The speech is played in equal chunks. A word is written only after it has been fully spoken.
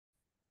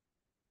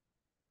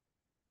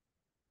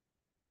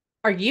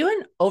Are you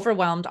an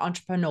overwhelmed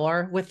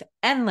entrepreneur with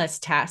endless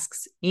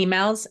tasks,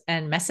 emails,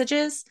 and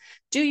messages?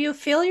 Do you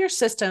feel your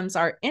systems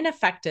are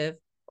ineffective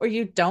or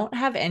you don't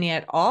have any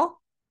at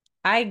all?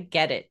 I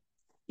get it.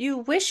 You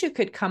wish you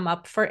could come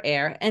up for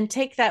air and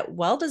take that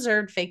well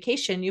deserved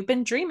vacation you've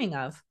been dreaming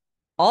of,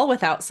 all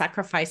without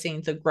sacrificing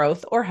the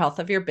growth or health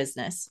of your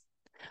business.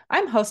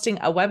 I'm hosting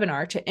a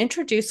webinar to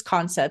introduce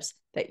concepts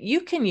that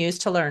you can use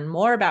to learn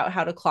more about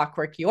how to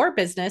clockwork your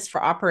business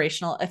for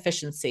operational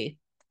efficiency.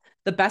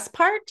 The best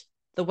part?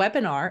 The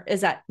webinar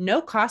is at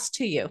no cost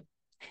to you.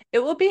 It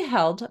will be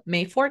held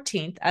May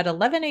 14th at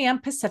 11 a.m.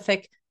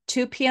 Pacific,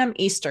 2 p.m.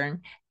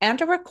 Eastern,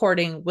 and a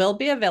recording will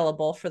be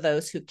available for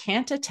those who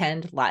can't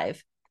attend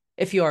live.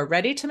 If you are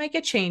ready to make a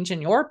change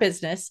in your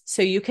business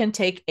so you can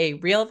take a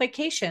real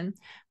vacation,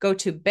 go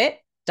to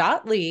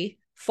bit.ly/May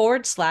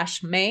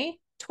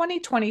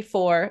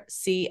 2024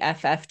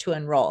 CFF to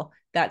enroll.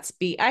 That's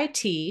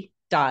bit.ly/May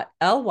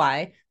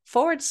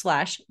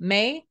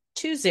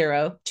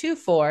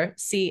 2024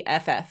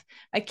 CFF.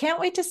 I can't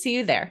wait to see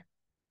you there.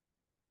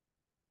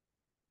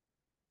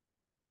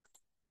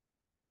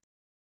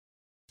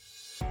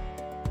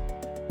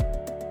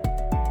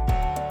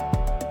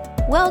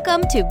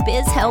 Welcome to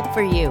Biz Help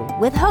for You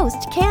with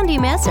host Candy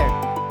Messer.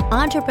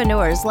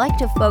 Entrepreneurs like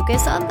to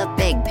focus on the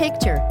big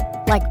picture,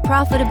 like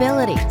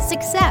profitability,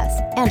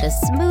 success, and a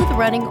smooth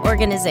running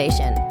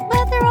organization.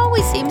 But there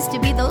always seems to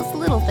be those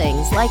little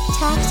things like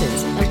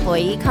taxes,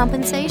 employee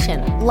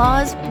compensation,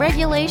 laws,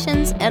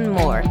 regulations, and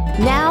more.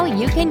 Now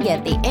you can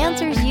get the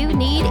answers you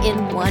need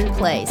in one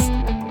place.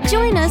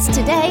 Join us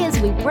today as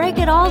we break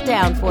it all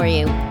down for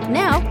you.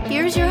 Now,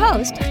 here's your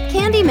host,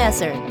 Candy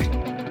Messer.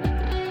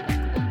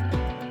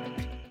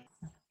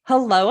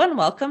 Hello and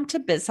welcome to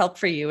Biz Help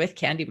for You with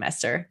Candy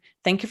Messer.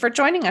 Thank you for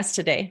joining us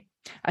today.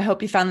 I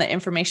hope you found the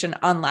information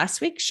on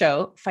last week's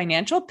show,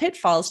 Financial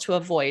Pitfalls to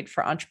Avoid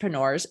for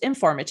Entrepreneurs,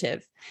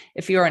 informative.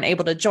 If you are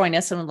unable to join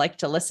us and would like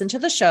to listen to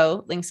the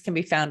show, links can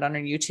be found on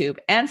our YouTube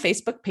and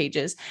Facebook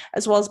pages,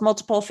 as well as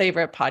multiple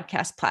favorite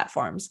podcast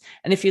platforms.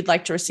 And if you'd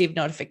like to receive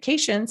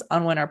notifications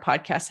on when our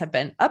podcasts have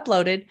been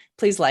uploaded,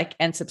 please like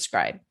and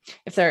subscribe.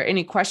 If there are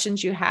any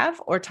questions you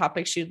have or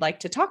topics you'd like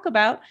to talk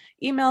about,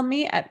 email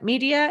me at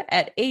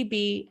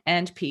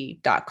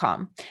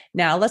media@abandp.com.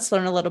 Now let's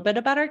learn a little bit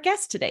about our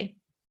guest today.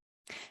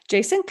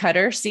 Jason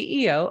Cutter,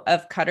 CEO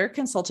of Cutter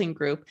Consulting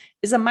Group,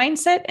 is a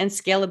mindset and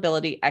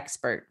scalability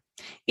expert.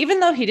 Even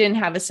though he didn't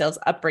have a sales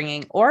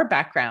upbringing or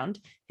background,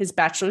 his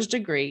bachelor's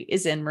degree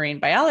is in marine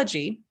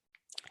biology.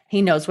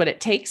 He knows what it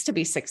takes to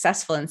be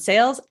successful in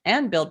sales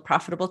and build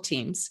profitable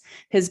teams.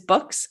 His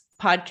books,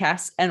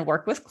 podcasts, and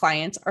work with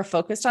clients are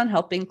focused on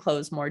helping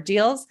close more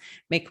deals,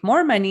 make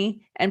more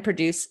money, and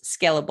produce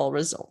scalable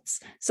results.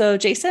 So,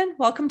 Jason,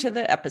 welcome to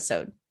the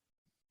episode.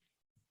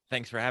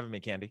 Thanks for having me,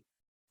 Candy.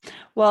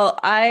 Well,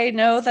 I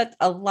know that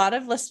a lot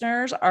of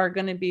listeners are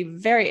going to be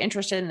very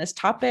interested in this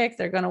topic.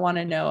 They're going to want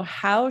to know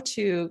how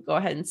to go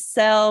ahead and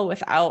sell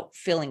without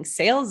feeling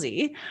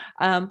salesy.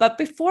 But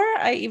before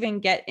I even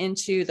get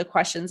into the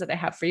questions that I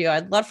have for you,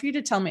 I'd love for you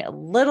to tell me a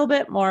little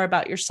bit more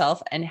about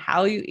yourself and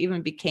how you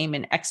even became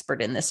an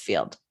expert in this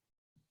field.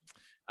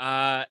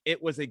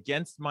 It was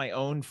against my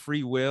own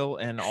free will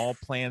and all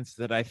plans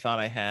that I thought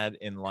I had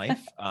in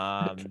life.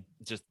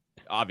 Just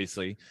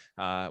obviously,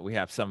 we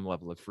have some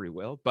level of free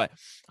will, but,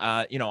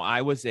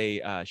 I was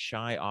a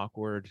shy,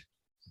 awkward,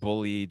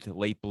 bullied,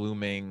 late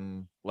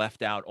blooming,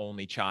 left out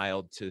only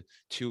child to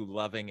two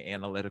loving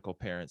analytical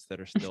parents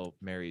that are still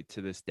married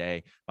to this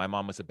day. My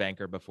mom was a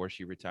banker before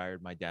she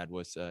retired. My dad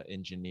was an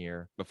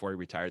engineer before he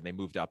retired. They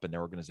moved up in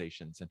their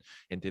organizations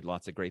and did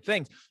lots of great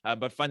things.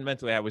 But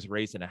fundamentally, I was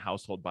raised in a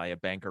household by a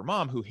banker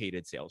mom who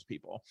hated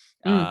salespeople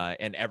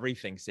and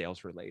everything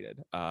sales related.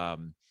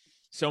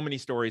 So many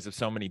stories of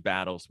so many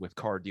battles with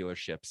car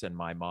dealerships and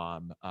my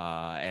mom,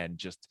 and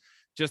just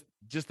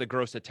the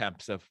gross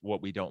attempts of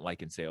what we don't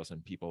like in sales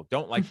and people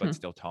don't like, but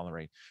still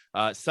tolerate,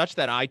 such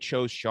that I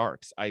chose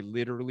sharks. I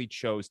literally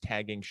chose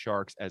tagging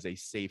sharks as a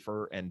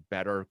safer and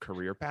better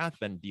career path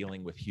than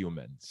dealing with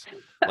humans.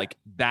 Like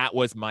that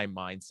was my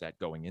mindset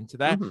going into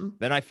that.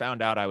 Then I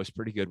found out I was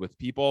pretty good with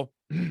people.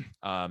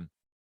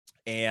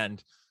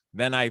 And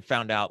then I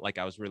found out like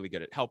I was really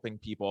good at helping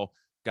people.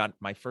 Got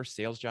my first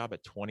sales job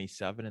at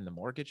 27 in the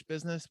mortgage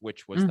business,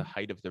 which was the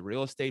height of the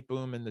real estate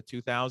boom in the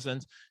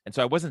 2000s. And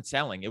so I wasn't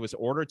selling. It was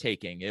order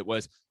taking. It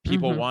was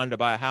people wanted to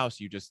buy a house.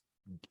 You just,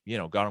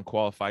 got them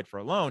qualified for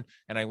a loan.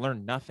 And I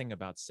learned nothing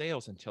about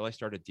sales until I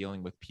started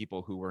dealing with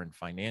people who were in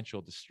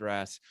financial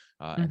distress,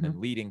 and then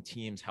leading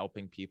teams,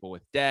 helping people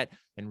with debt,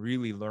 and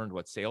really learned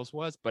what sales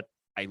was. But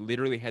I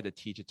literally had to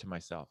teach it to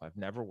myself. I've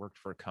never worked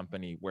for a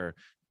company where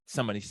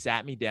somebody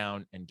sat me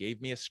down and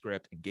gave me a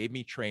script and gave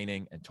me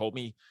training and told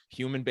me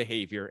human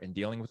behavior and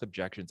dealing with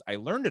objections. I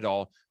learned it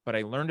all, but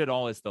I learned it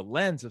all as the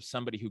lens of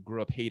somebody who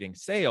grew up hating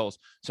sales.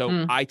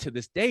 So I, to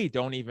this day,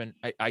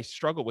 I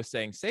struggle with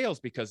saying sales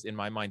because in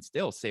my mind,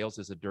 still sales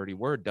is a dirty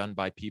word done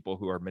by people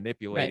who are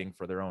manipulating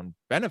for their own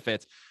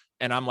benefits.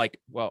 And I'm like,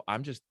 well,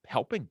 I'm just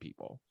helping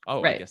people.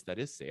 Oh, I guess that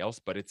is sales,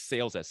 but it's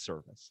sales as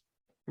service.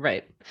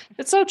 Right.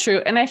 It's so true.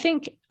 And I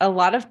think a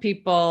lot of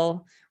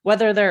people,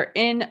 whether they're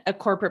in a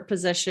corporate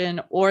position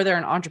or they're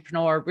an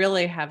entrepreneur,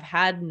 really have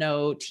had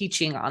no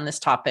teaching on this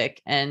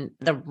topic and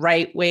the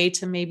right way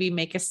to maybe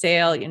make a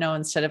sale,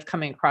 instead of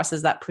coming across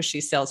as that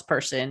pushy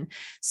salesperson.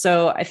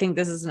 So I think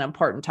this is an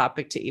important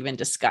topic to even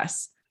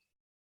discuss.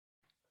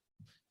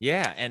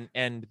 Yeah,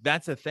 and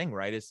that's the thing,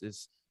 right?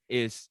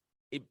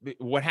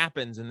 What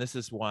happens, and this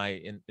is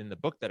why in the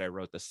book that I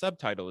wrote, the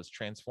subtitle is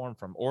Transform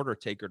from Order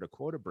Taker to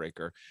Quota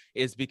Breaker,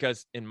 is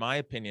because, in my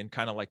opinion,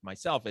 kind of like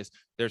myself, is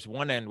there's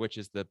one end, which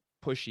is the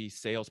pushy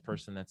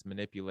salesperson that's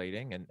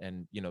manipulating,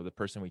 and the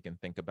person we can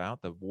think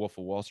about, the Wolf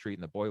of Wall Street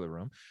in the boiler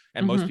room.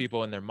 And most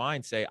people in their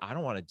mind say, I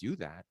don't want to do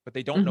that, but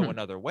they don't know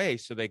another way.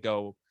 So they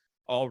go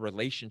all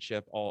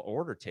relationship, all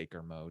order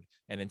taker mode.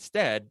 And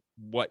instead,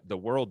 what the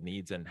world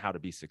needs and how to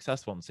be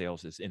successful in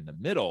sales is in the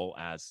middle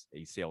as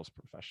a sales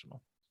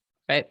professional.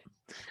 Right.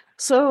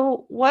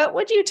 So what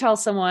would you tell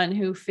someone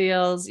who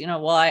feels,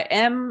 well, I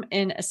am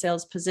in a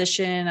sales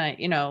position,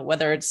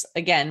 whether it's,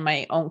 again,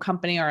 my own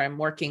company or I'm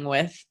working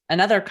with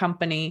another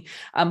company,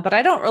 but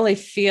I don't really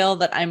feel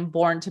that I'm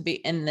born to be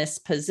in this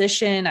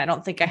position. I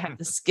don't think I have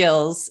the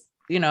skills,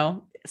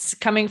 it's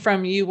coming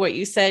from you, what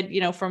you said,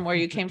 from where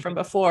you came from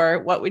before,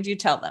 what would you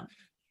tell them?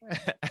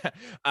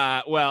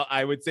 Well,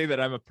 I would say that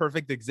I'm a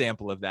perfect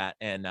example of that.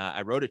 And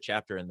I wrote a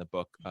chapter in the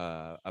book,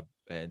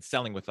 and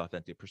Selling with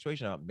Authentic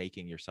Persuasion, about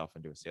making yourself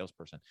into a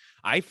salesperson.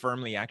 I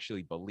firmly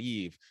actually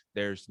believe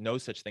there's no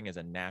such thing as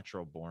a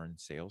natural born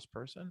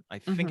salesperson. I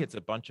think it's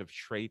a bunch of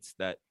traits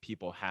that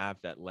people have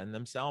that lend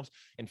themselves.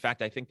 In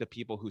fact, I think the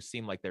people who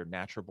seem like they're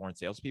natural born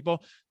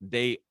salespeople,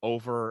 they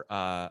over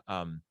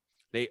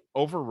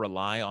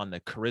rely on the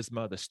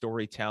charisma, the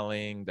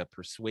storytelling, the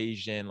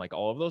persuasion, like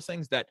all of those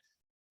things that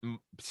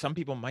some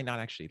people might not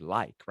actually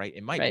like, right?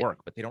 It might work,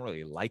 but they don't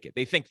really like it.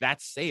 They think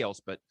that's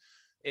sales, but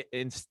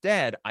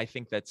instead, I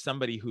think that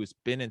somebody who's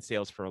been in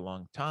sales for a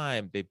long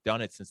time, they've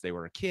done it since they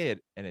were a kid,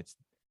 and it's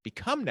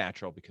become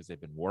natural because they've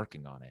been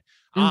working on it.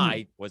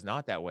 I was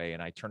not that way,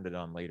 and I turned it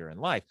on later in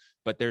life.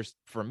 But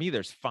for me,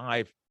 there's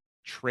 5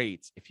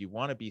 traits. If you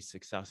want to be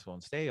successful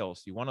in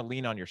sales, you want to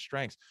lean on your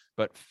strengths,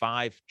 but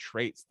 5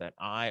 traits that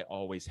I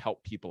always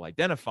help people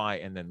identify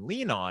and then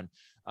lean on,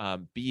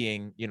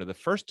 being, the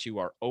first 2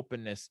 are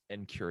openness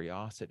and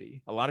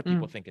curiosity. A lot of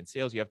people think in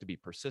sales, you have to be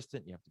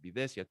persistent, you have to be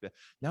this, you have to,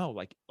 no,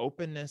 like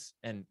openness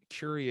and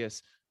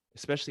curious,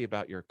 especially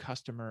about your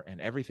customer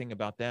and everything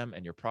about them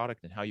and your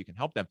product and how you can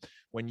help them.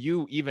 When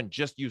you even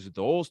just use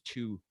those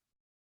 2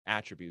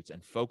 attributes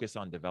and focus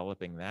on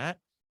developing that,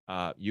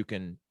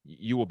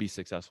 you will be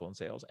successful in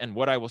sales. And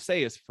what I will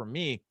say is, for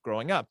me,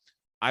 growing up,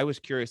 I was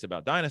curious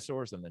about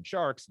dinosaurs and then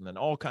sharks and then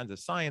all kinds of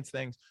science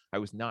things. I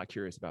was not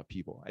curious about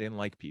people. I didn't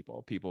like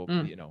people. People,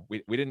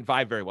 we didn't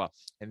vibe very well.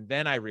 And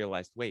then I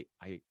realized, wait,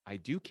 I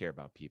do care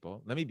about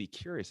people. Let me be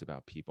curious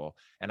about people.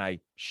 And I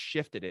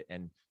shifted it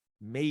and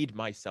made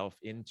myself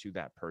into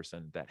that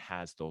person that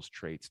has those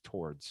traits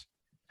towards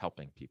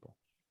helping people.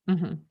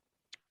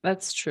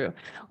 That's true.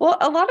 Well,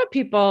 a lot of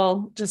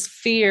people just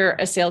fear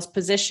a sales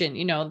position.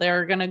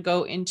 They're going to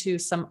go into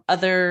some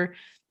other,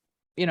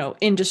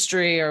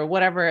 industry or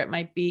whatever it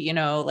might be.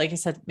 Like I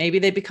said, maybe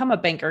they become a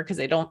banker because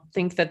they don't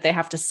think that they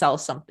have to sell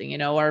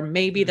something, or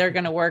maybe they're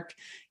going to work,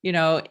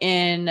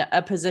 in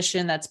a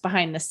position that's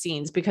behind the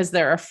scenes because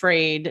they're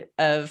afraid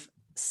of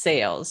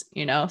sales,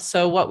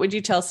 So what would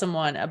you tell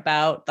someone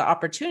about the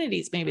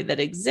opportunities maybe that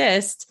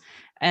exist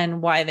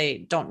and why they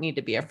don't need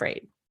to be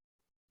afraid?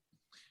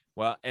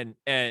 Well, and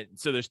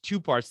so there's 2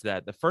 parts to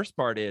that. The first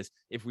part is,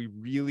 if we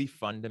really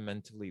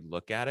fundamentally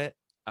look at it,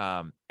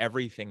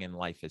 everything in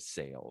life is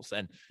sales,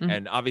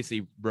 and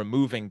obviously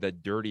removing the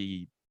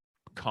dirty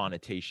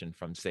connotation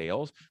from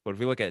sales. But if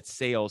we look at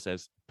sales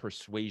as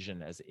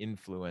persuasion, as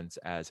influence,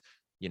 as,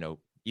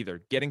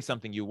 either getting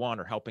something you want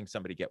or helping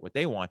somebody get what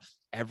they want,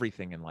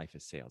 everything in life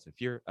is sales.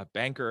 If you're a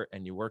banker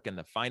and you work in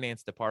the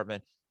finance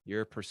department,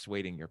 you're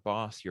persuading your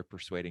boss, you're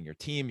persuading your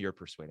team, you're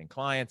persuading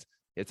clients.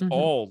 It's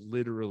all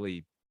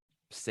literally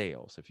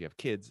sales. If you have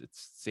kids,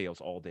 it's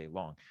sales all day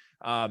long.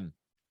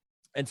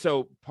 And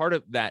so part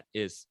of that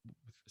is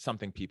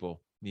something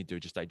people need to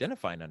just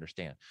identify and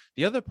understand.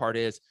 The other part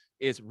is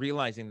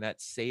realizing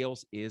that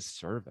sales is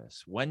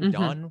service. When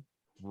done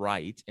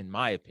right, in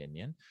my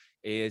opinion,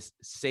 is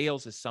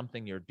sales is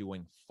something you're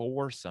doing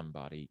for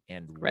somebody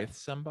and with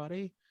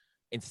somebody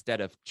instead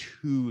of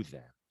to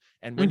them.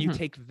 And when you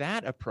take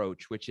that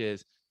approach, which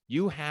is,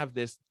 you have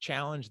this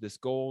challenge, this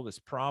goal, this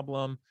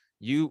problem,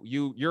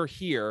 you're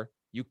here,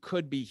 you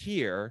could be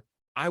here.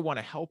 I want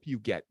to help you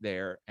get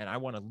there, and I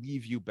want to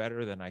leave you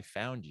better than I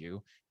found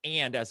you.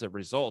 And as a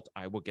result,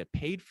 I will get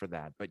paid for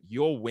that, but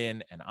you'll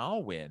win and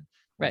I'll win.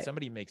 When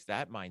somebody makes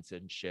that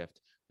mindset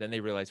shift, then they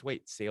realize,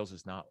 wait, sales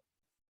is not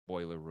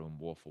boiler room,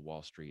 Wolf of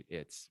Wall Street.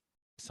 It's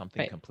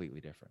something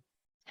completely different.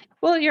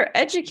 Well, you're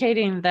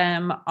educating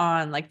them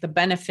on like the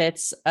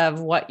benefits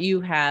of what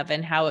you have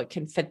and how it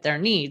can fit their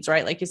needs,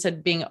 right? Like you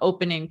said, being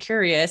open and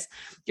curious,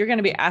 you're going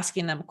to be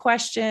asking them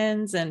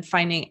questions and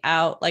finding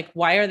out like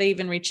why are they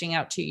even reaching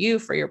out to you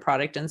for your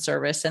product and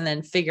service, and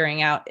then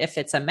figuring out if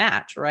it's a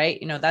match,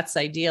 right? That's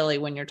ideally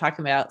when you're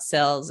talking about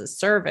sales as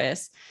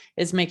service,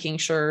 is making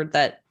sure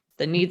that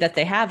the need that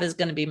they have is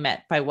going to be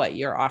met by what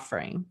you're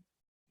offering.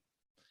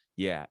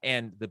 Yeah.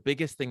 And the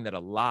biggest thing that a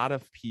lot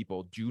of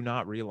people do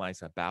not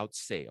realize about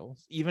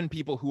sales, even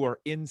people who are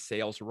in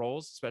sales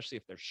roles, especially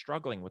if they're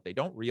struggling, what they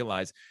don't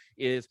realize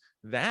is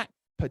that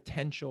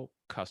potential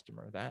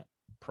customer, that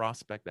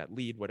prospect, that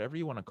lead, whatever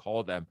you want to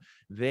call them,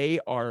 they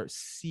are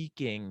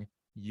seeking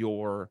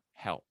your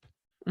help.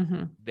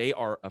 Mm-hmm. They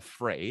are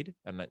afraid,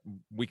 and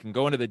we can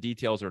go into the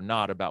details or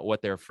not about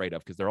what they're afraid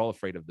of, because they're all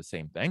afraid of the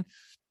same thing.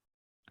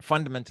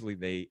 Fundamentally,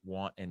 they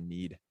want and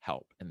need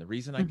help. And the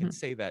reason I can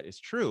say that is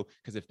true,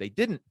 because if they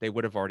didn't, they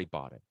would have already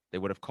bought it. They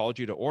would have called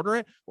you to order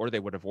it, or they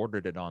would have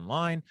ordered it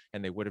online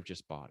and they would have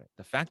just bought it.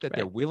 The fact that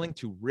they're willing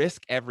to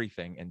risk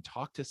everything and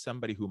talk to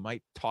somebody who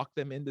might talk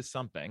them into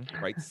something,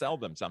 right? Sell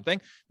them something,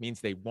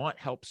 means they want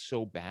help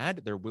so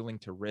bad, they're willing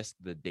to risk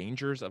the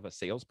dangers of a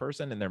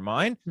salesperson in their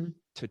mind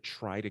to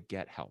try to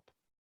get help.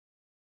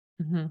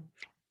 Mm-hmm.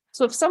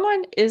 So if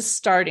someone is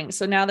starting,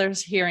 so now they're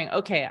hearing,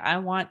 okay, I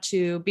want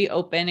to be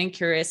open and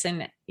curious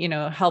and,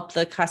 help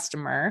the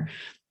customer,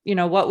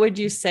 what would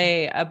you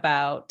say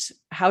about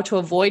how to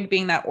avoid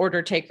being that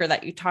order taker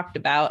that you talked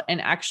about and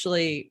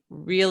actually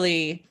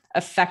really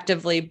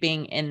effectively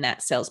being in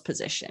that sales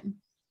position?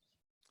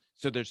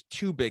 So there's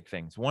two big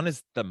things. One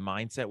is the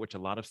mindset, which a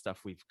lot of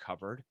stuff we've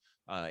covered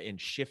in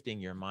shifting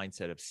your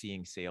mindset of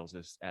seeing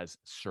sales as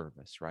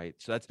service, right?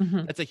 So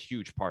that's a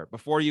huge part.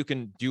 Before you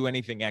can do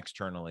anything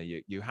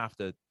externally, you have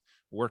to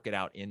work it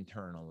out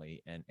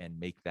internally and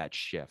make that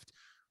shift.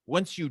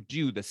 Once you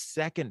do, the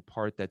second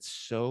part that's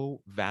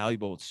so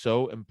valuable,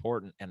 so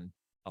important, and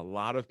a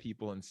lot of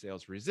people in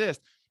sales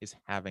resist, is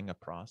having a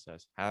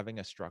process, having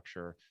a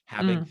structure,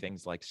 having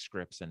things like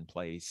scripts in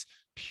place.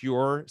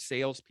 Pure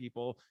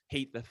salespeople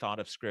hate the thought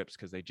of scripts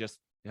because they just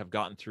have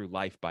gotten through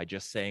life by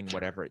just saying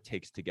whatever it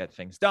takes to get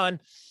things done.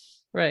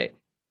 Right.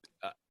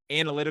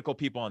 Analytical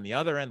people on the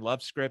other end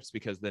love scripts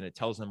because then it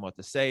tells them what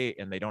to say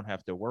and they don't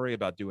have to worry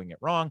about doing it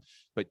wrong.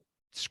 But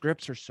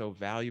scripts are so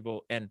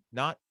valuable, and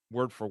not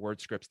word for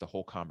word scripts the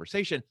whole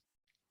conversation.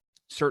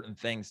 Certain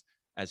things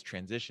as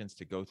transitions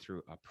to go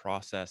through a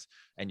process,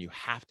 and you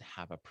have to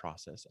have a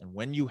process. And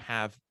when you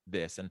have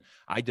this, and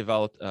I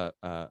developed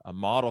a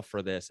model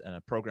for this and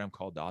a program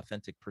called the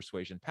Authentic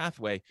Persuasion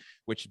Pathway,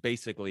 which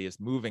basically is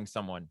moving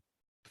someone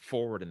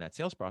forward in that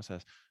sales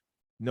process.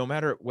 No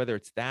matter whether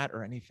it's that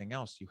or anything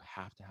else, you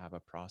have to have a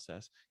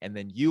process. And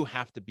then you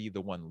have to be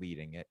the one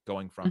leading it,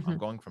 going from, I'm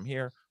going from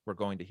here, we're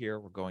going to here,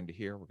 we're going to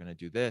here, we're going to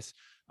do this.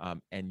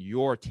 And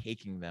you're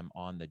taking them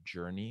on the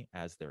journey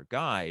as their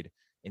guide,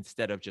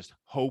 instead of just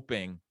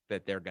hoping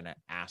that they're going to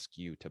ask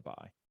you to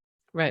buy.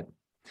 Right.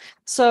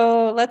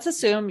 So let's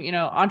assume,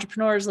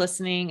 entrepreneurs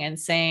listening and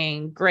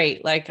saying,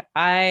 great, like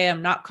I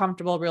am not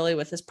comfortable really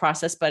with this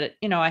process, but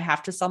I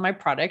have to sell my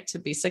product to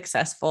be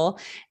successful.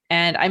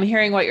 And I'm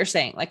hearing what you're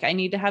saying. Like I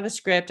need to have a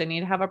script, I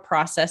need to have a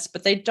process,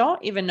 but they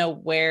don't even know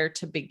where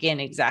to begin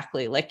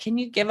exactly. Like, can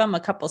you give them a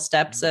couple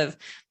steps of,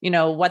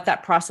 what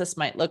that process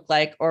might look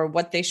like, or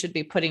what they should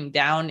be putting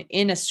down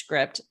in a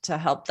script to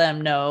help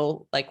them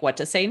know like what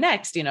to say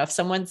next? If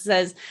someone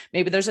says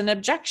maybe there's an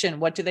objection,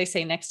 what do they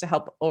say next to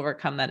help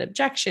overcome that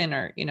objection,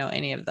 or,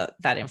 any of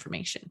that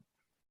information?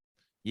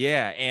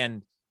 Yeah.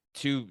 And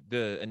to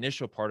the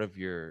initial part of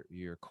your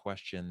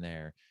question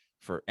there,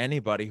 for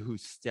anybody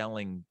who's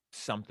selling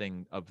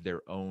something of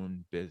their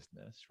own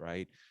business,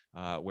 right?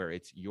 Where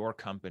it's your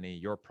company,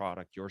 your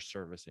product, your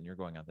service, and you're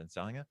going out and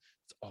selling it,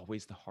 it's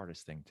always the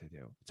hardest thing to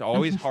do. It's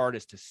always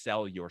hardest to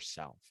sell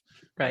yourself,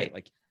 right?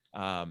 Like,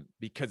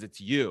 because it's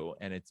you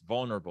and it's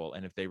vulnerable.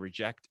 And if they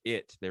reject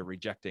it, they're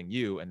rejecting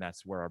you. And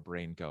that's where our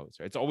brain goes,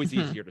 right? It's always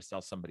easier to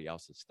sell somebody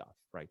else's stuff,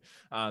 right?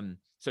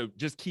 So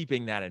just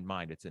keeping that in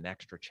mind, it's an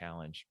extra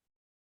challenge,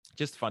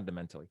 just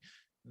fundamentally.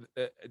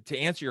 To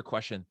answer your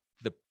question,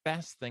 the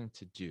best thing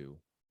to do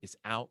is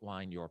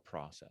outline your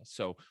process.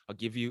 So I'll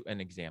give you an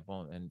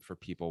example, and for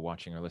people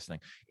watching or listening,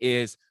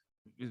 is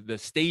the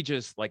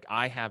stages like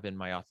I have in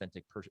my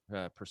Authentic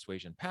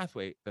Persuasion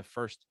Pathway. The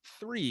first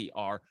three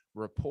are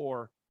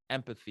rapport,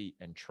 empathy,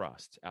 and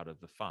trust out of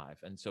the 5.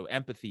 And so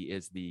empathy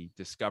is the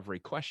discovery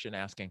question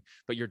asking,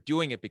 but you're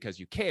doing it because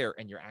you care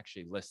and you're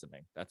actually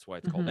listening. That's why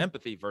it's called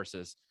empathy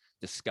versus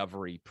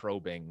discovery,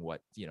 probing,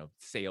 what,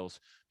 sales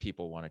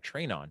people want to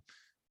train on.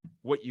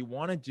 What you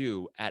want to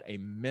do at a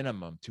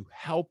minimum to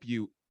help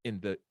you in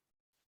the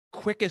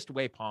quickest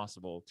way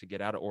possible to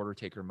get out of order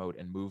taker mode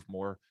and move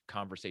more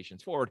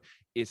conversations forward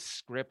is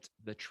script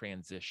the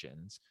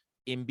transitions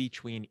in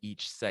between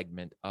each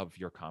segment of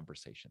your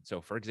conversation.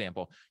 So for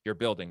example, you're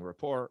building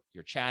rapport,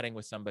 you're chatting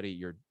with somebody,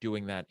 you're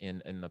doing that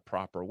in the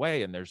proper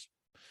way. And there's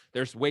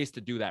There's ways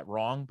to do that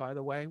wrong, by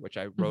the way, which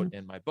I wrote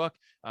in my book,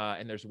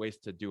 and there's ways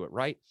to do it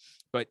right.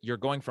 But you're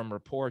going from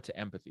rapport to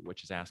empathy,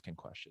 which is asking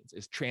questions,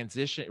 is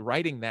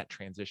writing that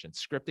transition,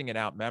 scripting it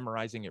out,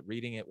 memorizing it,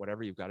 reading it,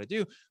 whatever you've got to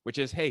do, which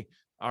is, hey,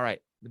 all right,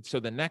 so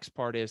the next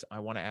part is I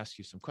want to ask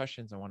you some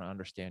questions. I want to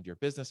understand your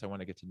business. I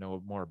want to get to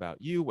know more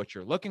about you, what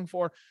you're looking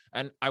for.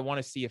 And I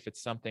want to see if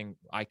it's something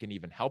I can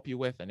even help you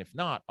with. And if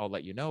not, I'll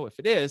let you know. If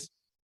it is,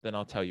 then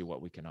I'll tell you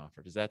what we can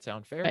offer. Does that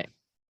sound fair? Right.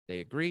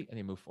 They agree and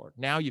they move forward.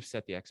 Now you've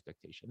set the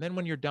expectation. Then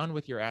when you're done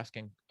with your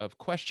asking of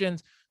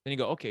questions, then you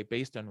go, okay,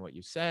 based on what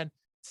you said,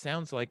 it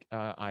sounds like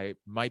I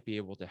might be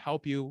able to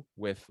help you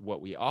with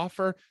what we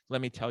offer. Let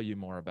me tell you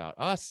more about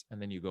us.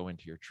 And then you go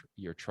into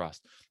your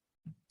trust.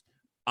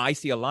 I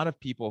see a lot of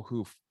people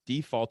who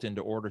default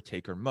into order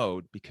taker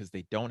mode because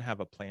they don't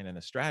have a plan and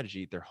a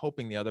strategy. They're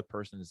hoping the other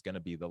person is going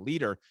to be the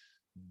leader.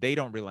 They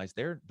don't realize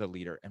they're the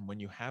leader. And when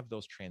you have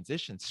those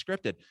transitions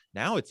scripted,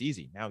 now it's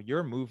easy. Now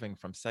you're moving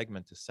from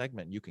segment to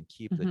segment. You can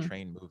keep the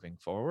train moving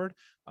forward.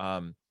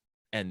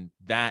 And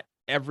that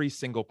every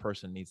single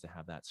person needs to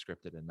have that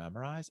scripted and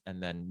memorized,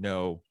 and then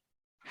know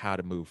how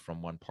to move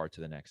from one part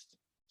to the next.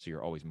 So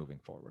you're always moving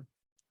forward.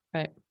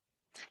 Right.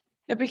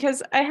 Yeah,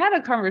 because I had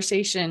a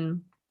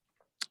conversation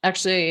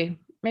actually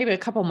maybe a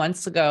couple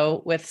months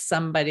ago with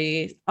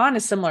somebody on a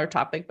similar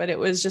topic, but it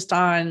was just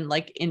on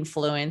like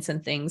influence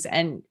and things.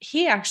 And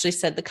he actually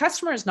said the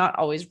customer is not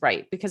always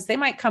right, because they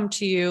might come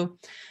to you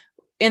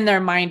in their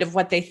mind of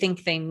what they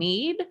think they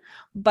need.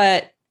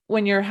 But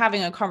when you're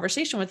having a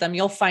conversation with them,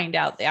 you'll find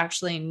out they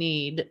actually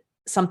need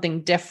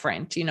something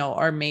different,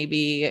 or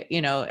maybe,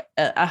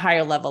 a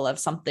higher level of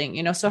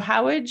something, so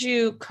how would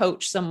you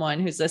coach someone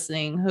who's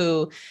listening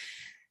who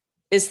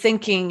is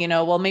thinking,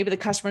 well, maybe the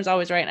customer's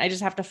always right, and I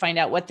just have to find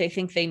out what they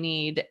think they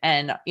need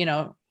and,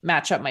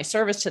 match up my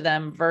service to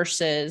them,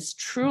 versus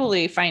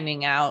truly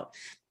finding out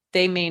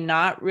they may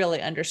not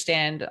really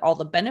understand all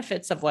the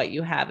benefits of what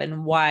you have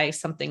and why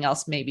something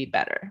else may be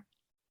better?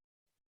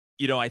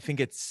 I think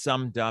it's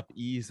summed up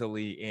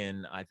easily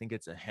in, I think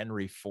it's a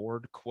Henry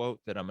Ford quote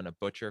that I'm going to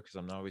butcher because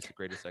I'm not always the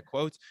greatest at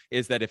quotes,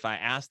 is that if I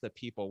asked the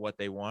people what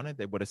they wanted,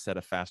 they would have said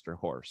a faster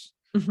horse.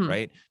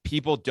 Right?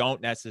 People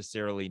don't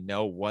necessarily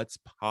know what's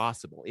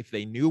possible. If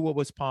they knew what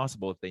was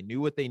possible, if they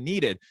knew what they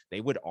needed,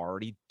 they would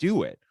already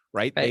do it.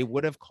 Right? They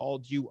would have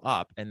called you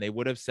up and they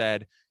would have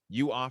said,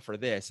 you offer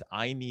this,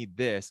 I need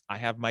this, I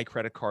have my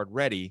credit card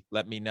ready,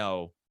 let me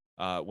know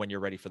when you're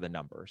ready for the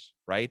numbers.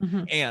 Right?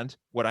 And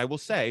what I will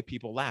say,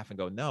 people laugh and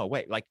go, no,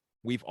 wait, like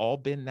we've all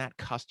been that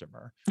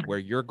customer where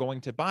you're going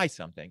to buy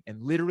something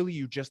and literally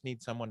you just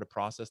need someone to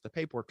process the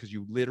paperwork because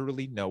you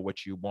literally know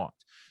what you want.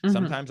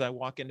 Sometimes I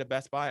walk into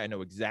Best Buy, I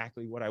know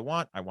exactly what I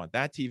want. I want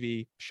that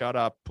TV, shut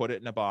up, put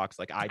it in a box.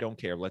 Like, I don't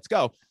care. Let's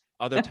go.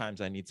 Other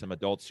times I need some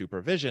adult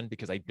supervision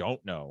because I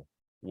don't know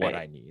what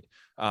I need,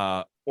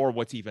 or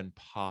what's even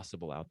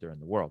possible out there in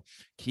the world.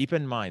 Keep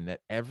in mind that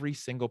every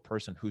single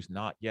person who's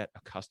not yet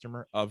a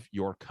customer of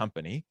your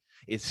company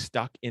is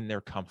stuck in their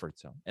comfort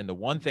zone. And the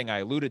one thing I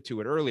alluded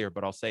to it earlier,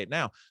 but I'll say it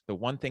now, the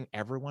one thing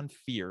everyone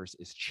fears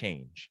is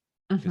change,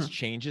 because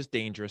change is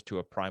dangerous to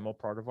a primal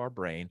part of our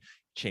brain.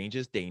 Change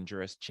is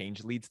dangerous.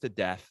 Change leads to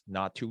death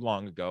not too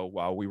long ago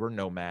while we were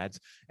nomads.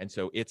 And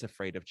so it's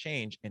afraid of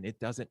change, and it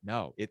doesn't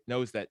know. It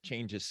knows that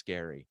change is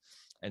scary.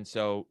 And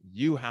so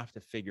you have to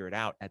figure it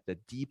out at the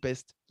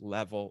deepest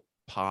level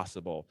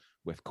possible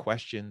with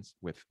questions,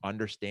 with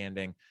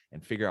understanding,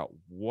 and figure out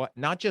what,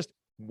 not just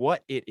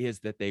what it is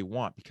that they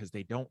want, because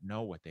they don't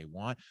know what they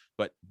want,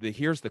 but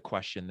here's the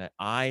question that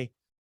I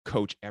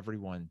coach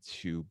everyone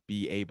to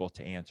be able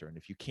to answer. And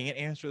if you can't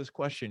answer this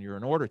question, you're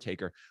an order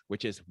taker,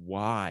 which is,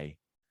 why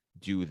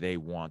do they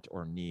want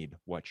or need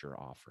what you're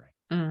offering?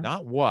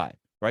 Not what.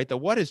 Right? The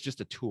what is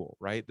just a tool,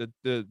 right?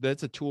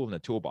 That's a tool in the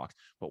toolbox.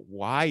 But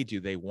why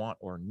do they want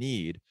or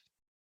need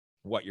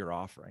what you're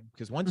offering?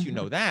 Because once you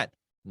know that,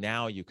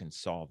 now you can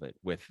solve it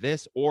with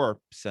this or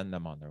send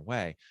them on their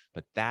way.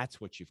 But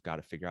that's what you've got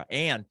to figure out.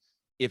 And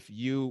if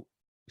you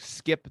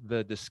skip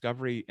the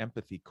discovery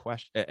empathy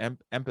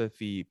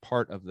empathy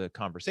part of the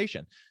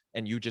conversation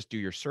and you just do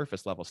your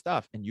surface level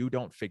stuff and you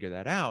don't figure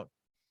that out,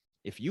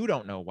 if you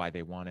don't know why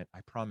they want it,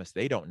 I promise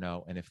they don't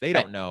know. And if they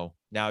don't know,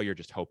 now you're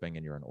just hoping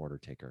and you're an order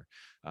taker.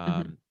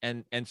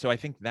 And so I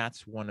think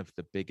that's one of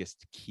the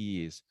biggest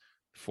keys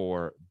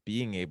for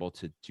being able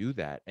to do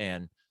that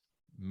and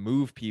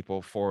move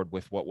people forward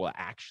with what will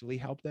actually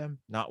help them,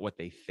 not what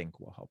they think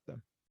will help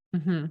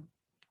them.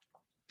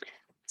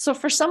 So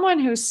for someone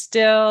who's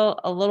still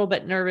a little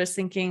bit nervous,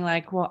 thinking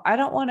like, well, I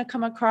don't want to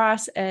come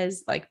across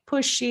as like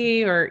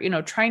pushy or,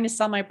 trying to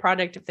sell my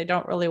product if they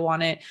don't really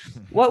want it,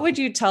 what would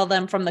you tell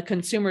them from the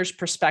consumer's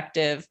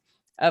perspective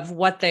of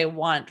what they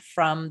want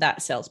from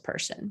that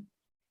salesperson?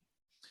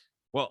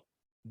 Well,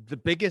 the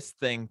biggest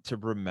thing to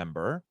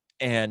remember,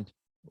 and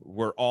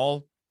we're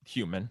all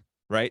human,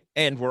 right?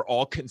 And we're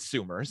all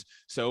consumers.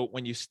 So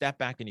when you step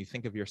back and you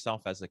think of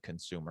yourself as a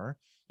consumer,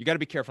 you got to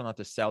be careful not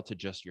to sell to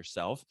just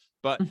yourself,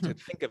 but to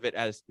think of it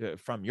as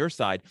from your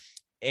side.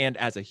 And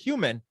as a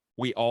human,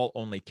 we all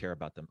only care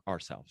about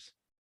ourselves.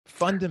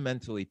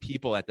 Fundamentally,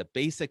 people at the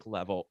basic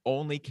level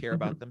only care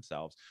Mm-hmm. about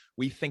themselves.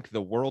 We think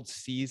the world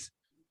sees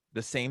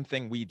the same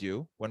thing we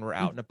do when we're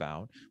out and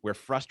about. We're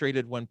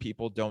frustrated when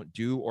people don't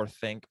do or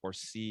think or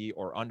see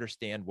or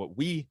understand what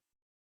we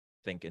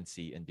think and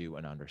see and do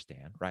and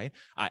understand, right?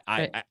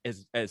 Right.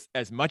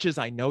 As much as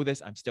I know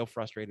this, I'm still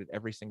frustrated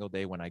every single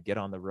day when I get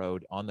on the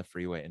road, on the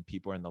freeway, and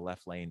people are in the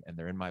left lane and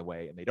they're in my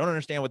way and they don't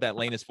understand what that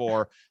lane is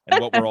for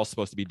and what we're all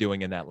supposed to be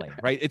doing in that lane,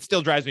 right? It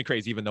still drives me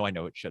crazy, even though I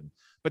know it shouldn't.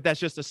 But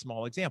that's just a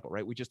small example,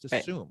 right? We just Right.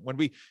 assume when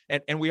we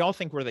and we all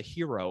think we're the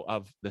hero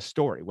of the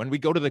story. When we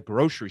go to the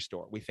grocery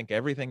store, we think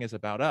everything is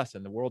about us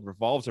and the world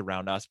revolves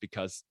around us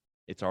because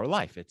it's our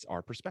life, it's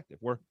our perspective.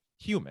 We're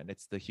human,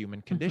 it's the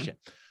human condition.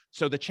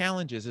 So the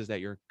challenge is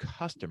that your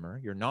customer,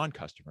 your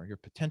non-customer, your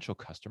potential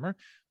customer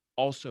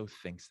also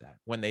thinks that.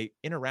 When they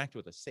interact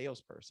with a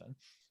salesperson,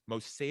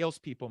 most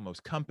salespeople,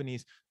 most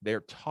companies,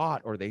 they're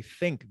taught or they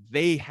think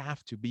they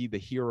have to be the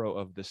hero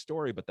of the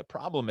story. But the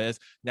problem is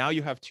now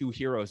you have two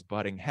heroes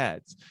butting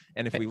heads.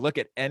 And if we look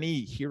at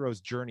any hero's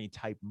journey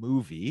type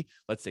movie,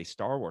 let's say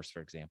Star Wars,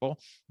 for example,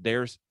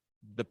 there's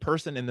the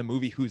person in the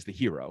movie who's the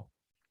hero,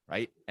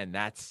 right? And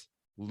that's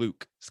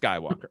Luke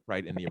Skywalker,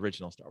 right? In the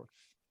original Star Wars.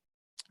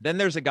 Then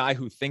there's a guy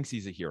who thinks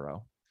he's a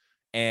hero,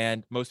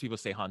 and most people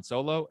say Han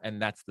Solo,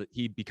 and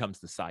he becomes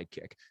the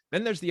sidekick.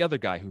 Then there's the other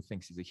guy who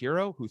thinks he's a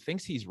hero, who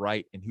thinks he's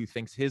right, and who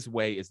thinks his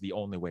way is the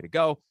only way to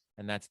go,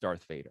 and that's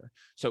Darth Vader.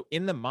 So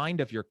in the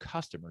mind of your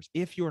customers,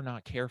 if you're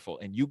not careful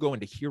and you go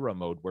into hero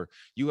mode where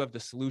you have the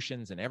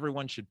solutions and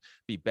everyone should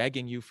be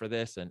begging you for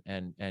this,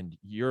 and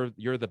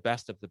you're the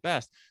best of the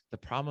best, the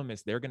problem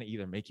is they're going to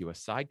either make you a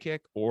sidekick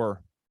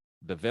or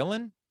the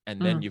villain,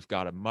 and then you've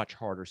got a much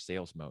harder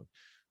sales mode.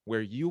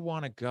 Where you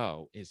want to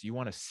go is you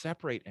want to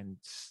separate and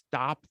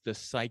stop the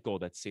cycle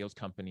that sales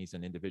companies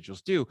and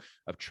individuals do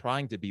of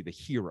trying to be the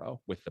hero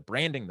with the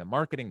branding, the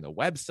marketing, the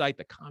website,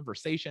 the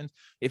conversations.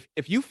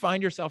 If you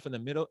find yourself in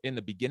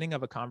the beginning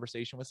of a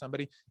conversation with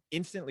somebody,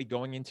 instantly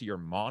going into your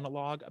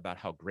monologue about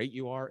how great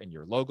you are and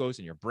your logos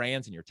and your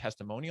brands and your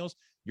testimonials,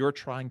 you're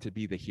trying to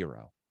be the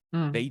hero.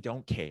 They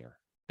don't care.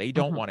 They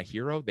don't want a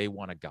hero. They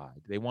want a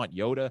guide. They want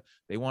Yoda.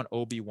 They want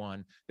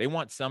Obi-Wan. They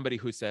want somebody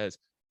who says,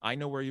 I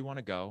know where you want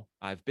to go.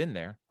 I've been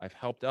there. I've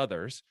helped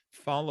others.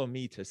 Follow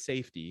me to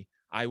safety.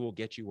 I will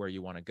get you where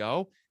you want to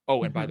go.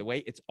 Oh, and by the way,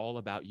 it's all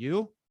about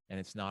you and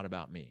it's not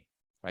about me,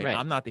 right?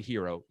 I'm not the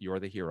hero. You're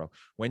the hero.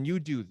 When you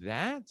do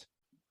that,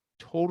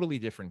 totally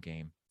different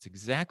game. It's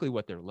exactly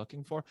what they're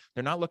looking for.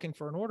 They're not looking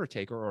for an order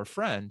taker or a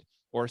friend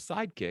or a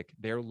sidekick.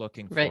 They're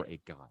looking for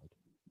a guide.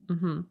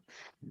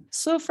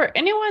 So for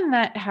anyone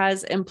that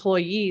has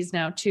employees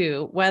now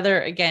too,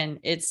 whether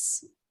again,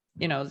 it's,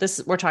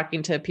 we're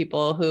talking to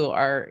people who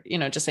are,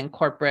 just in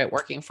corporate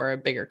working for a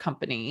bigger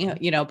company,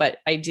 but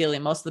ideally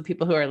most of the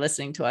people who are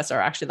listening to us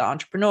are actually the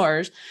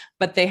entrepreneurs,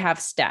 but they have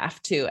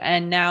staff too.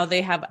 And now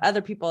they have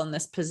other people in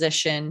this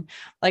position.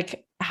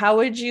 Like, how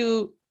would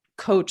you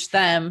coach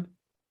them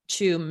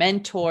to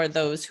mentor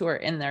those who are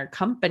in their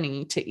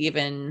company to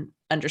even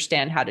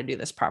understand how to do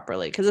this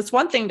properly? Because it's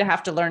one thing to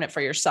have to learn it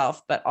for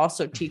yourself, but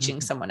also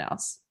teaching someone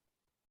else.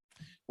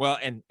 Well,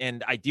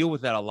 and I deal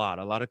with that a lot.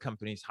 A lot of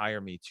companies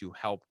hire me to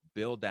help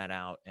build that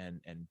out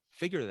and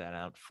figure that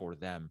out for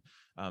them,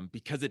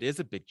 because it is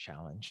a big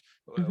challenge.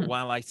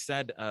 While I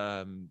said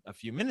a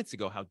few minutes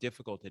ago how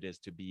difficult it is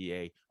to be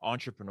a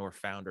entrepreneur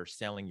founder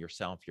selling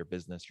yourself, your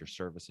business, your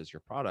services,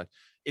 your product,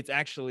 it's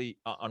actually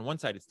on one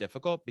side it's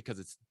difficult because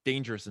it's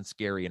dangerous and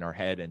scary in our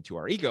head and to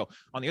our ego.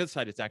 On the other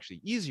side, it's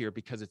actually easier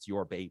because it's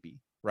your baby.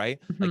 Right?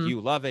 Like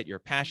you love it. You're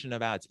passionate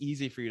about it. It's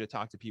easy for you to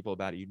talk to people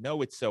about it. You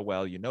know it so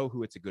well. You know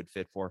who it's a good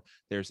fit for.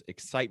 There's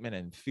excitement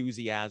and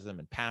enthusiasm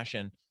and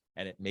passion,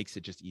 and it makes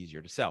it just easier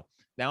to sell.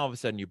 Now, all of a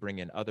sudden, you bring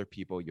in other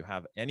people. You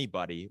have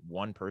anybody,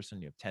 one person,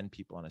 you have 10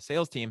 people on a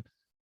sales team.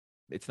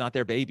 It's not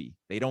their baby.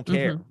 They don't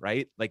care,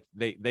 right? Like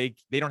they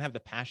don't have the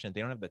passion.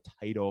 They don't have the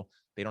title.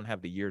 They don't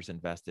have the years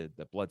invested,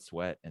 the blood,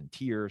 sweat, and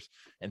tears.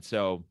 And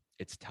so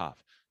it's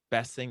tough.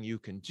 Best thing you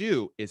can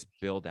do is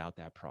build out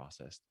that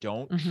process.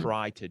 Don't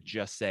try to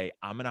just say,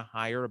 I'm going to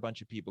hire a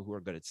bunch of people who are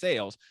good at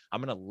sales.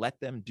 I'm going to let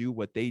them do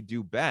what they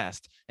do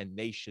best, and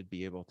they should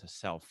be able to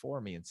sell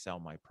for me and sell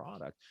my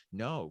product.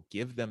 No,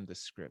 give them the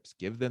scripts,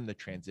 give them the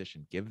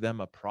transition, give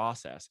them a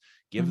process,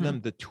 give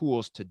them the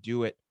tools to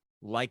do it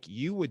like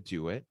you would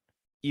do it,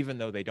 even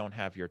though they don't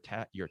have your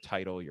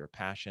title, your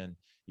passion,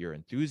 your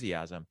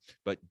enthusiasm,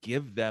 but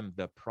give them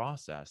the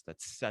process that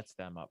sets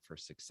them up for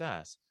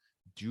success.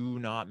 Do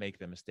not make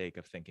the mistake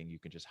of thinking you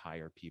can just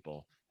hire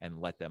people and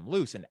let them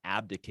loose and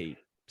abdicate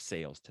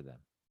sales to them.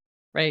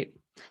 Right.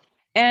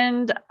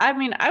 And I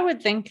mean, I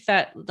would think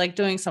that like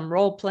doing some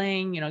role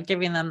playing,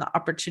 giving them the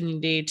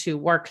opportunity to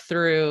work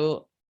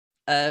through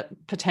a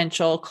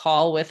potential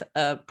call with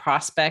a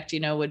prospect,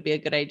 would be a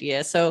good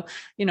idea. So,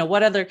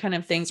 what other kind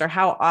of things or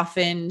how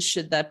often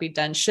should that be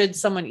done? Should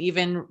someone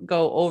even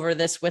go over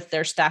this with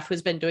their staff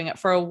who's been doing it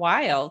for a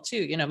while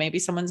too? Maybe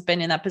someone's been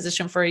in that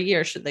position for a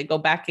year. Should they go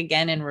back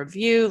again and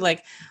review?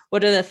 Like,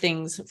 what are the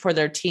things for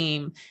their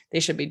team they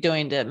should be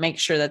doing to make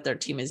sure that their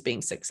team is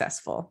being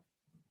successful?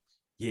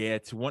 Yeah,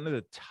 it's one of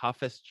the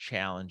toughest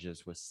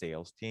challenges with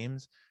sales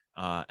teams.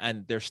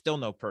 And there's still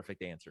no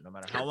perfect answer, no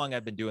matter how long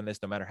I've been doing this,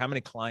 no matter how many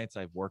clients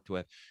I've worked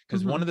with.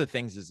 Because one of the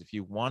things is, if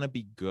you want to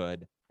be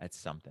good at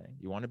something,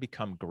 you want to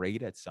become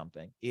great at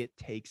something, it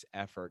takes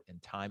effort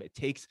and time. It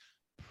takes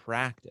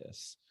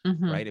practice,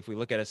 right? If we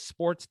look at a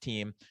sports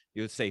team,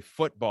 you would say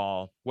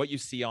football, what you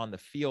see on the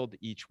field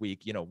each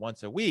week,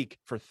 once a week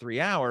for 3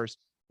 hours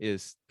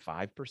is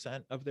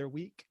 5% of their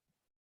week.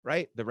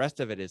 Right? The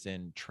rest of it is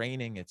in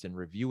training. It's in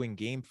reviewing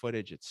game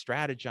footage. It's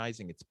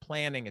strategizing. It's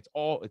planning.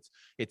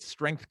 It's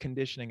strength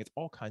conditioning. It's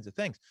all kinds of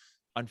things.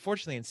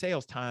 Unfortunately, in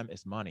sales, time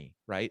is money,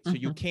 right? So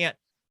you can't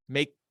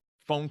make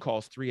phone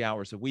calls 3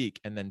 hours a week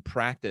and then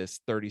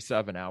practice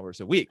 37 hours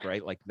a week,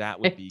 right? Like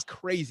that would be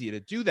crazy to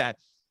do that.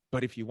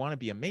 But if you want to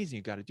be amazing,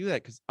 you got to do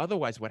that, because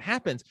otherwise what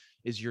happens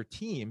is your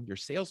team, your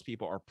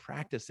salespeople are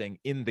practicing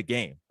in the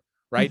game,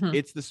 right?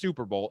 It's the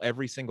Super Bowl,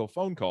 every single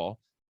phone call,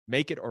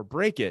 make it or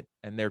break it,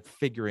 and they're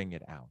figuring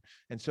it out.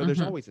 And so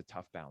there's always a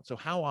tough balance. So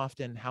how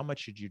often, how much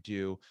should you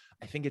do?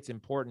 I think it's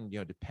important,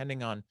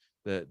 depending on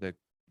the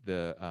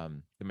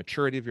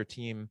maturity of your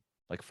team,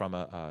 like from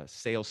a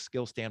sales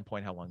skill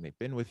standpoint, how long they've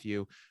been with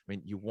you. I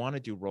mean, you want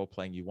to do role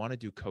playing, you want to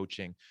do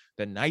coaching.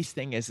 The nice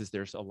thing is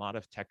there's a lot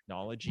of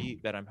technology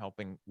that I'm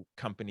helping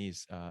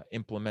companies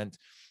implement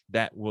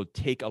that will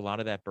take a lot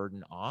of that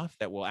burden off,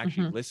 that will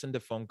actually listen to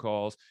phone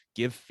calls,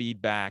 give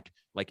feedback,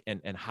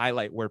 and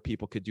highlight where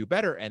people could do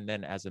better. And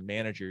then as a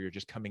manager, you're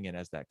just coming in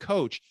as that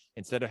coach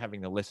instead of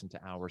having to listen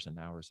to hours and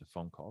hours of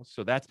phone calls.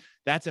 So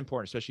that's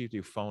important, especially if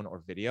you do phone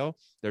or video.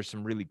 There's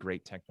some really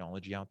great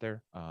technology out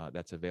there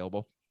that's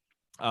available.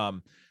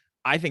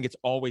 I think it's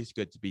always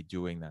good to be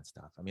doing that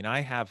stuff. I mean, I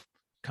have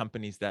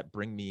companies that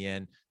bring me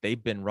in,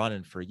 they've been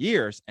running for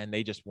years and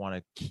they just want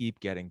to keep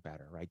getting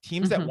better, right?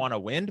 Teams that want to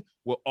win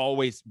will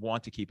always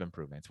want to keep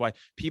improving. It's why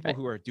people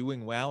who are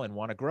doing well and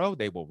want to grow,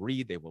 they will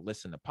read, they will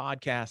listen to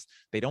podcasts.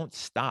 They don't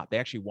stop. They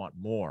actually want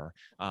more.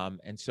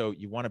 And so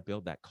you want to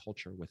build that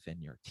culture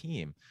within your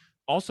team.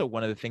 Also,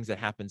 one of the things that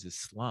happens is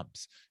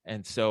slumps.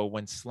 And so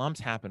when slumps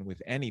happen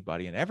with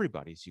anybody and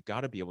everybody's, you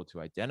got to be able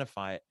to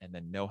identify it and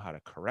then know how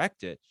to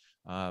correct it,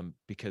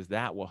 because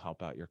that will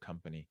help out your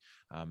company.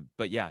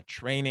 But yeah,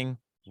 training,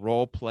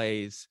 role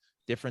plays,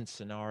 different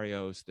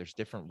scenarios. There's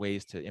different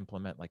ways to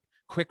implement, like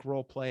quick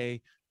role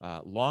play,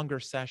 longer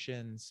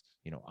sessions,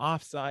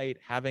 offsite,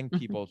 having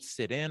people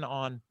sit in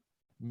on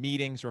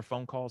meetings or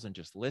phone calls and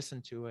just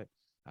listen to it,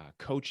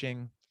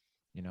 coaching,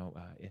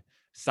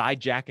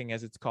 sidejacking,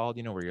 as it's called,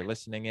 where you're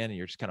listening in and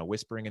you're just kind of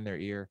whispering in their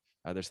ear.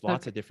 There's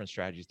lots of different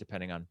strategies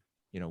depending on,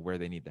 where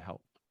they need the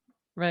help.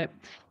 Right.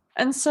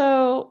 And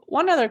so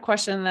one other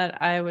question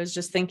that I was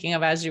just thinking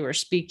of as you were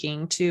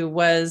speaking to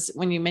was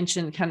when you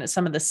mentioned kind of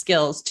some of the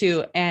skills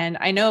too. And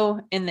I know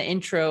in the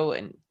intro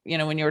and,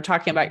 when you were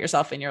talking about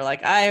yourself and you're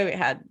like, I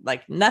had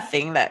like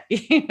nothing that,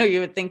 you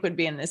would think would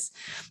be in this,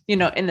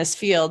 in this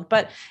field.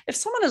 But if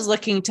someone is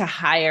looking to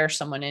hire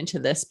someone into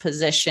this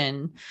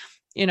position,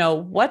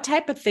 what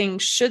type of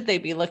things should they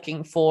be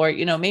looking for?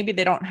 Maybe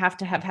they don't have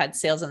to have had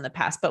sales in the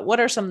past, but what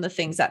are some of the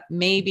things that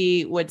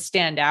maybe would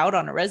stand out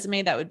on a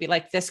resume that would be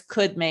like, this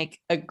could make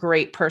a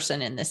great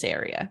person in this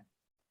area?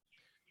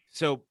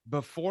 So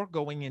before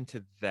going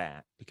into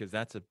that, because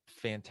that's a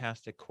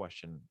fantastic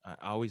question, I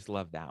always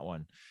love that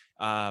one.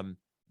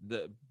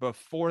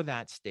 Before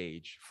that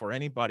stage, for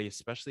anybody,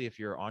 especially if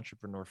you're an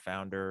entrepreneur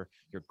founder,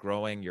 you're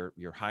growing,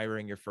 you're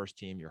hiring your first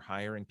team, you're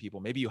hiring people,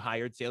 maybe you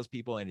hired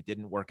salespeople and it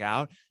didn't work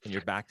out and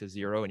you're back to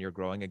zero and you're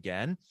growing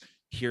again.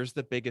 Here's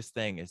the biggest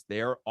thing is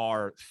there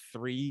are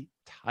 3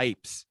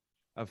 types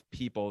of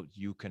people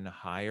you can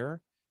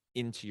hire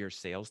into your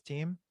sales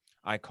team.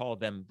 I call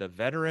them the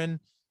veteran,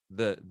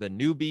 the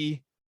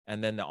newbie,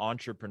 and then the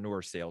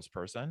entrepreneur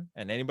salesperson.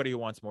 And anybody who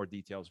wants more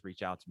details,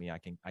 reach out to me. I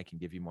can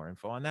give you more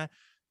info on that.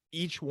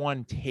 Each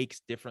one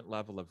takes different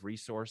level of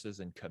resources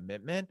and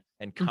commitment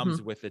and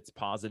comes with its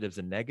positives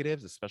and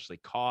negatives, especially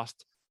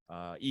cost,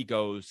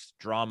 egos,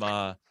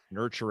 drama,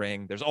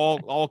 nurturing. There's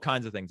all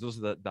kinds of things.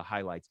 Those are the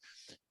highlights.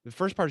 The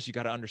first part is you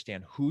got to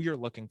understand who you're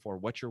looking for,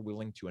 what you're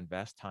willing to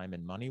invest time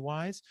and money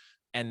wise,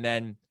 and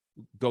then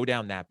go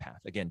down that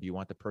path. Again, do you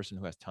want the person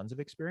who has tons of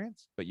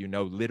experience, but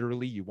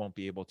literally you won't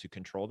be able to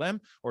control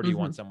them? Or do you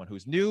want someone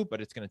who's new,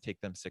 but it's going to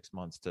take them 6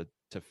 months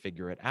to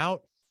figure it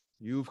out?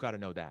 You've got to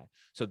know that.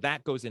 So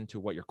that goes into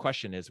what your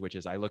question is, which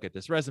is, I look at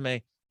this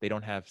resume, they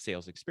don't have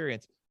sales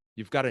experience.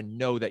 You've got to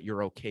know that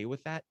you're okay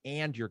with that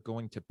and you're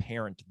going to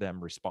parent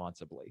them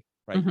responsibly,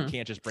 right? You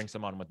can't just bring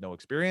someone with no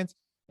experience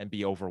and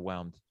be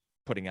overwhelmed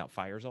putting out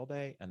fires all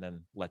day and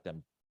then let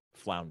them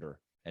flounder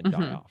and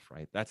die off,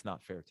 right? That's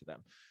not fair to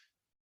them.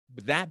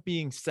 But that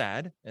being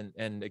said,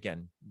 and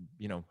again,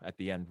 at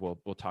the end,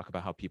 we'll talk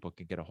about how people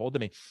can get a hold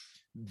of me.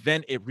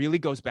 Then it really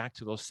goes back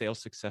to those sales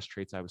success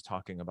traits I was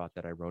talking about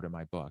that I wrote in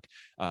my book: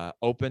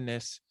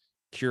 openness,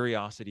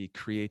 curiosity,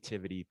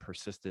 creativity,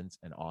 persistence,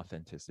 and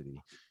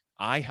authenticity.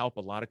 I help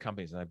a lot of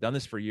companies, and I've done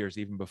this for years,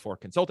 even before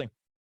consulting,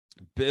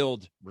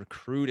 build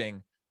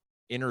recruiting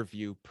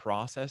interview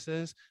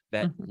processes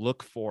that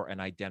look for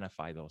and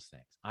identify those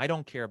things. I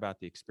don't care about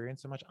the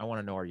experience so much. I want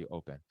to know, are you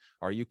open?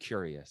 Are you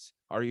curious?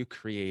 Are you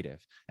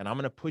creative? And I'm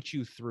going to put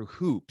you through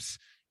hoops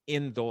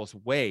in those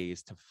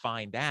ways to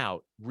find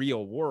out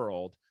real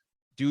world,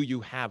 do you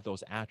have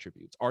those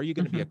attributes? Are you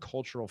going to be a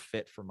cultural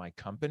fit for my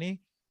company?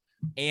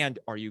 And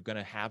are you going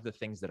to have the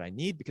things that I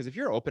need? Because if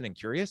you're open and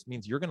curious, it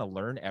means you're going to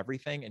learn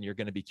everything and you're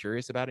going to be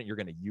curious about it. And you're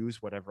going to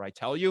use whatever I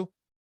tell you.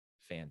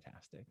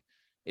 Fantastic.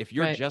 If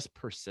you're just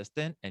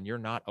persistent and you're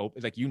not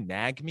open, like you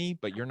nag me,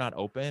 but you're not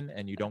open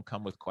and you don't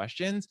come with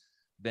questions,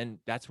 then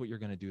that's what you're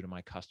going to do to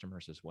my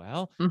customers as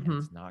well. And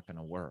it's not going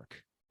to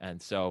work.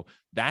 And so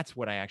that's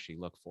what I actually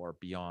look for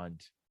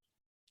beyond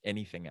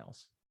anything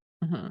else.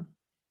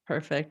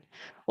 Perfect.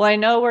 Well, I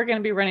know we're going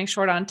to be running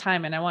short on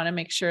time, and I want to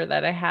make sure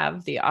that I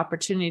have the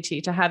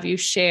opportunity to have you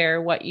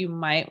share what you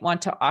might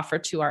want to offer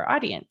to our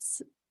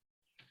audience.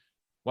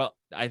 Well,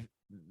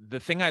 the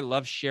thing I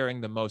love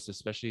sharing the most,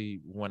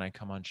 especially when I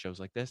come on shows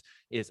like this,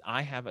 is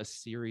I have a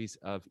series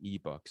of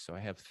ebooks. So I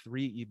have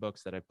 3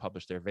 ebooks that I've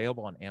published. They're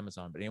available on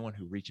Amazon, but anyone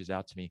who reaches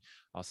out to me,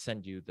 I'll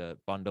send you the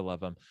bundle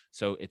of them.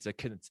 So it's a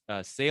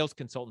Sales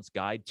Consultant's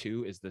Guide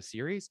to is the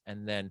series.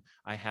 And then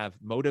I have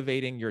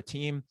Motivating Your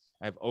Team.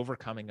 I have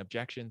Overcoming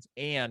Objections,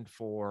 and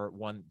for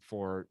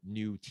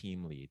new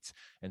team leads.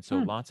 And so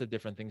lots of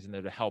different things in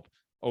there to help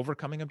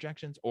overcoming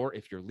objections, or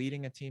if you're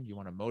leading a team, you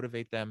want to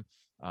motivate them.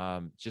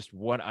 Just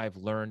what I've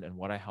learned and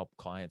what I help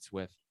clients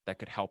with that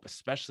could help,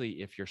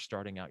 especially if you're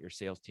starting out your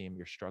sales team,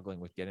 you're struggling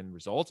with getting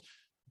results.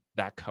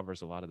 That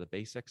covers a lot of the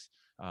basics.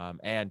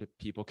 And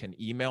people can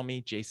email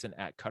me,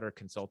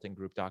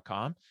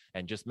 jason@cutterconsultinggroup.com,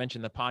 and just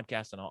mention the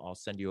podcast, and I'll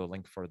send you a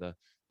link for the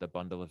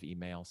bundle of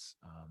emails.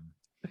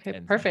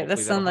 Okay, perfect. That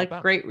sounds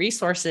like great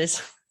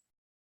resources.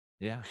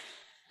 Yeah.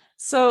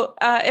 So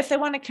if they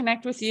want to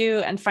connect with you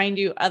and find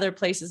you other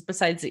places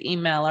besides the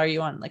email, are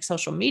you on like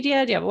social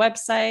media? Do you have a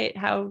website?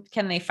 How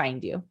can they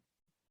find you?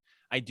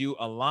 I do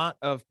a lot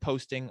of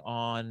posting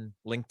on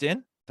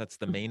LinkedIn. That's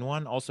the main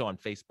one. Also on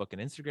Facebook and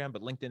Instagram,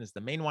 but LinkedIn is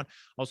the main one.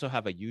 Also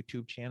have a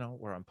YouTube channel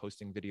where I'm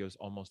posting videos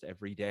almost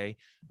every day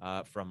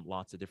from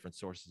lots of different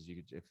sources.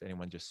 If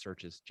anyone just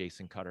searches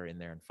Jason Cutter in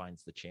there and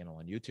finds the channel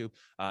on YouTube.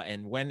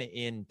 And when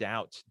in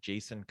doubt,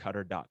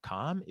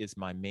 jasoncutter.com is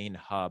my main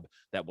hub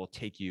that will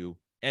take you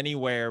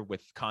anywhere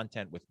with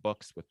content, with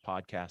books, with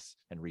podcasts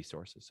and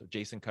resources. So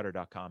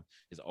jasoncutter.com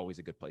is always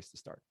a good place to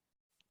start.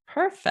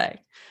 Perfect.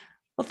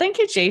 Well, thank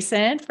you,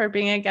 Jason, for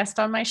being a guest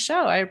on my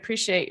show. I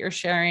appreciate your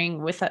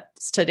sharing with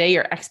us today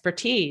your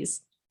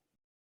expertise.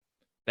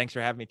 Thanks for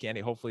having me,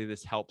 Candy. Hopefully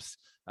this helps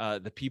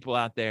the people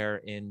out there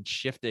in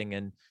shifting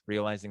and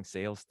realizing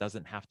sales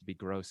doesn't have to be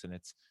gross, and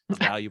it's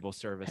valuable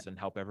service, and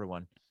help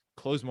everyone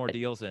close more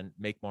deals and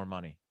make more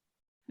money.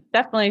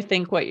 Definitely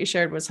think what you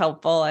shared was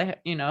helpful. I,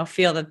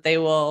 feel that they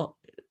will,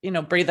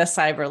 breathe a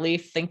sigh of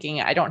relief thinking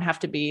I don't have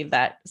to be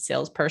that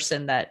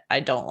salesperson that I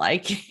don't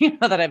like,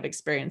 that I've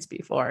experienced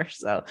before.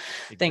 So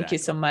Thank you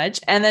so much.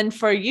 And then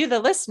for you, the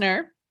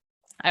listener,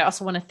 I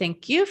also want to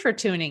thank you for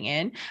tuning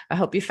in. I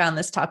hope you found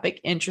this topic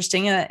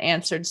interesting and it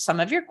answered some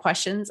of your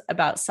questions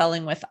about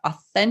selling with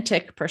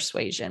authentic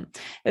persuasion.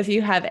 If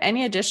you have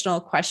any additional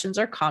questions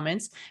or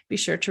comments, be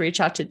sure to reach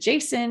out to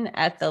Jason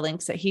at the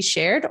links that he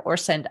shared, or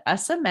send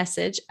us a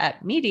message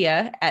at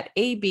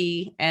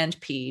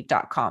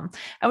media@abandp.com.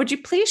 And would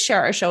you please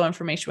share our show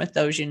information with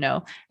those you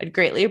know? I'd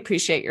greatly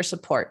appreciate your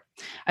support.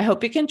 I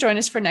hope you can join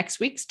us for next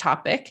week's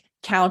topic,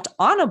 Count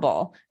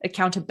Onable,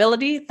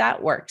 accountability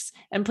that works.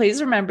 And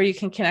please remember, you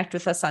can connect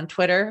with us on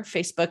Twitter,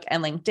 Facebook,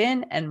 and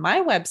LinkedIn. And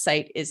my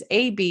website is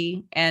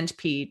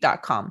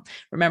abandp.com.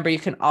 Remember, you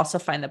can also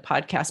find the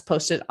podcast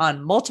posted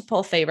on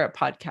multiple favorite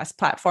podcast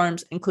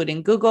platforms,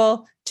 including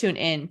Google,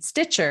 TuneIn,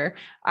 Stitcher,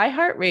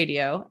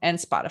 iHeartRadio, and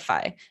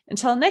Spotify.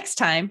 Until next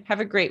time, have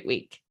a great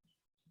week.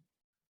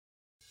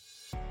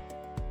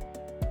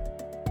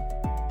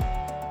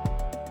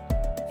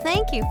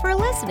 Thank you for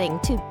listening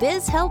to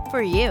Biz Help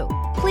for You.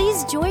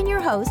 Please join your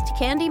host,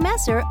 Candy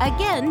Messer,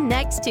 again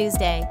next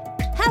Tuesday.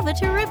 Have a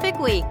terrific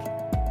week.